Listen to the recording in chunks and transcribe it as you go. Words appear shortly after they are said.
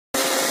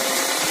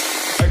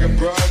got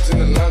broads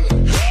in Atlanta.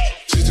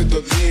 Just to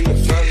the lean in the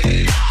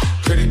family.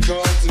 Credit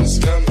cards and the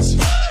scammers.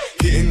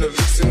 Hitting the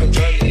licks in the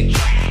van.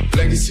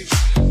 Legacy,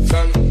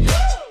 family.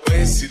 Wait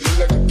and see, look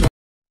like a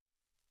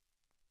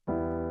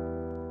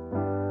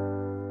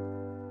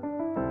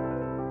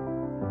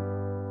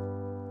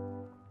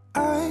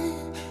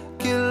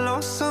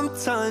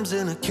sometimes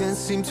and I can't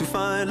seem to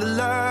find a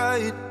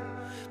light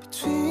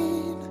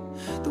between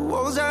the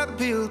walls I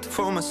built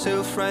for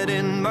myself right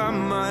in my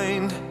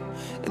mind.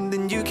 And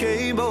then you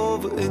came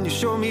over and you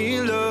showed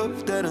me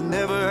love that I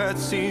never had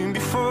seen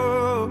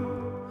before.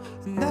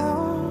 And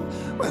now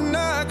when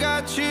I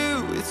got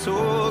you, it's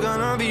all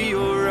gonna be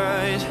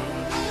alright.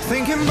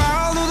 Thinking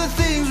about all the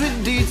things we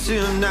did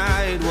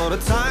tonight. What a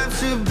time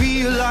to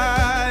be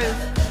alive.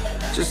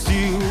 Just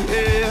you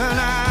and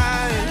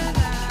I.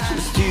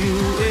 Just you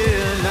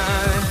and I.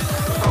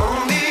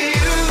 Only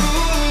you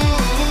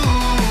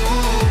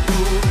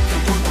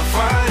can put the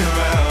fire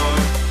out.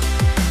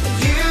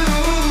 You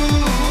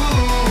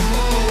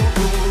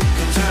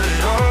can turn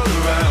it all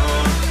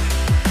around.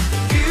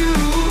 You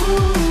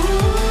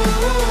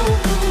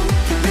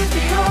can lift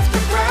me off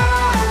the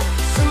ground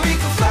so we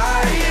can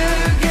fly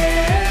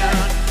again.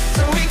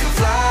 So we can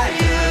fly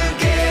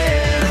again.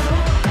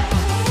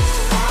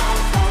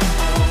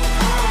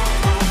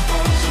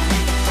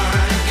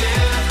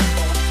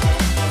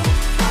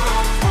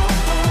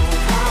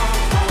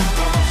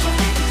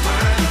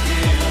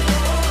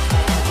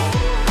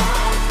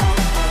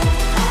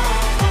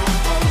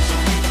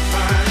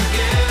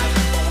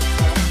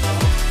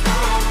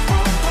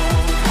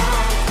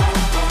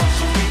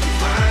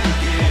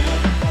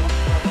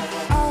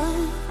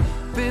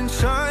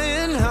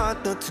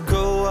 To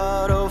go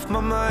out of my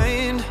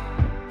mind.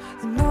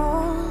 And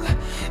all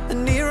I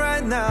need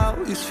right now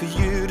is for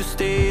you to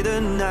stay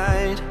the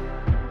night.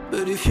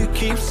 But if you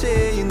keep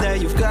saying that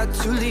you've got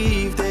to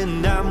leave,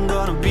 then I'm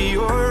gonna be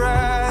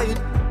alright.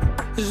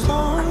 As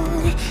long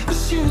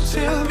as you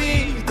tell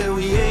me that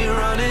we ain't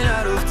running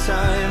out of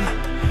time.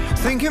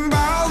 Thinking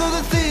about all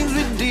the things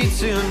we did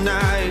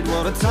tonight.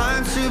 What a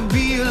time to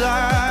be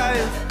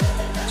alive.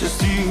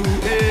 Just you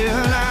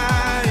and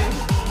I.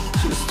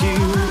 Just you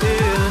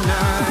and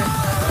I.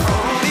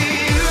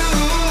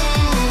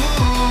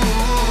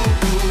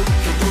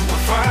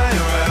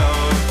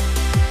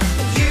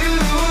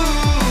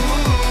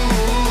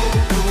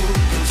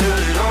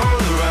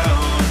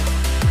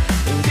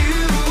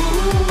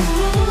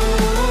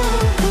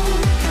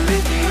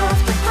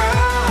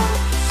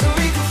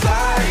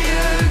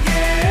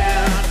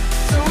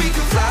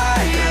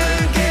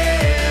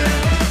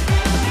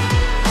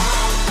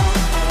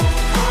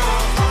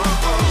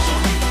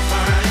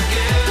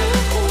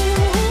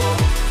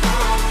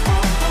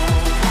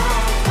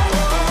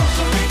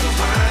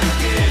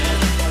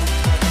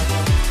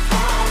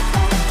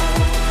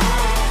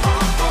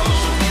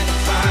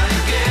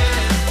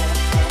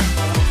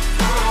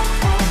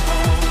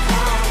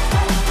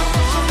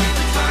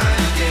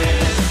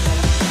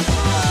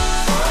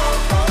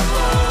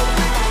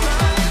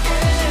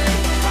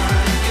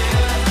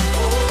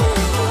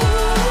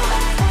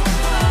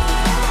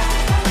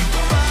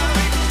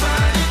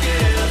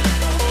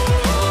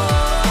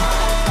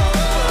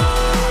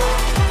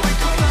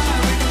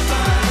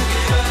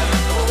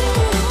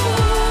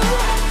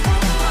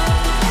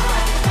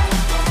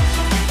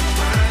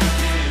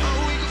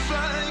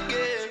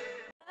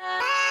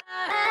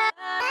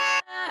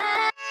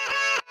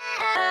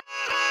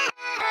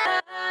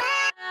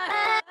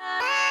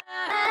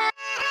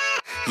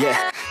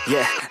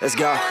 Yeah, let's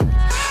go.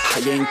 I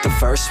ain't the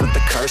first with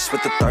the curse,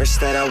 with the thirst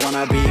that I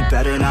wanna be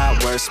better,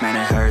 not worse, man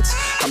it hurts.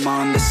 I'm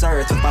on this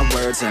earth with my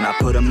words and I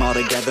put them all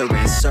together,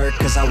 insert,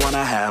 cause I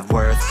wanna have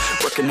worth.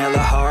 Working hella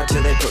hard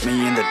till they put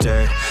me in the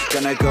dirt.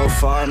 Gonna go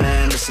far,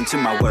 man, listen to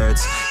my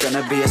words.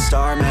 Gonna be a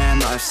star, man,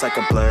 life's like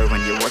a blur.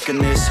 When you're working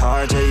this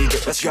hard till you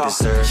get what you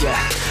deserve. Yeah,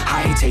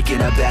 I ain't taking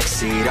a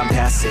backseat, I'm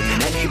passing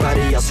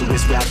anybody else who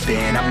is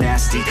rapping. I'm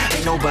nasty,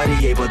 ain't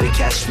nobody able to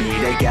catch me.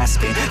 They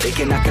gasping, they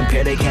cannot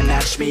compare, they can't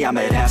match me. I'm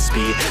at half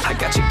speed, I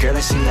got your girl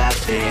and she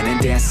laughing and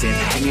dancing,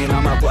 hanging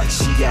on my butt,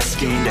 she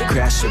asking to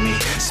crash with me,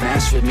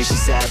 smash with me, she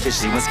savage,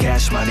 she wants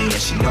cash money, and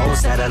she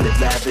knows that I live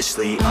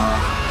lavishly.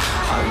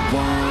 I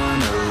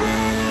wanna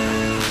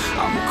live,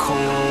 I'm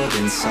cold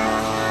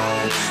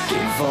inside,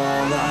 give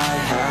all I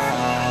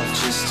have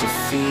just to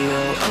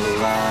feel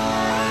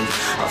alive.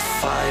 I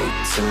fight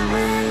to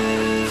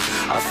live,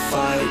 I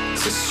fight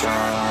to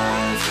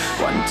strive,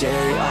 one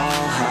day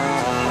I'll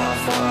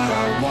have what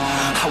I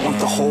want. I want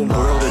the whole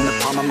world in the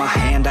palm of my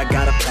hand, I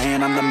got a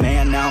plan, I'm the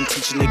man, now I'm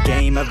teaching the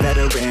game, a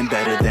veteran,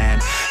 better than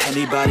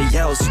anybody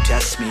else who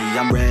tests me.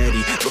 I'm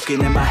ready,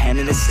 looking at my hand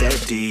and it's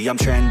steady, I'm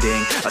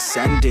trending,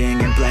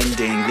 ascending and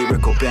blending,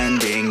 lyrical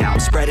bending, now I'm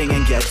spreading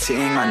and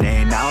getting my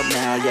name out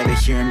now, yeah they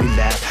hearing me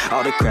laugh,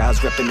 all the crowds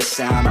repping the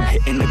sound, I'm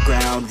hitting the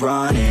ground,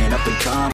 running up and coming.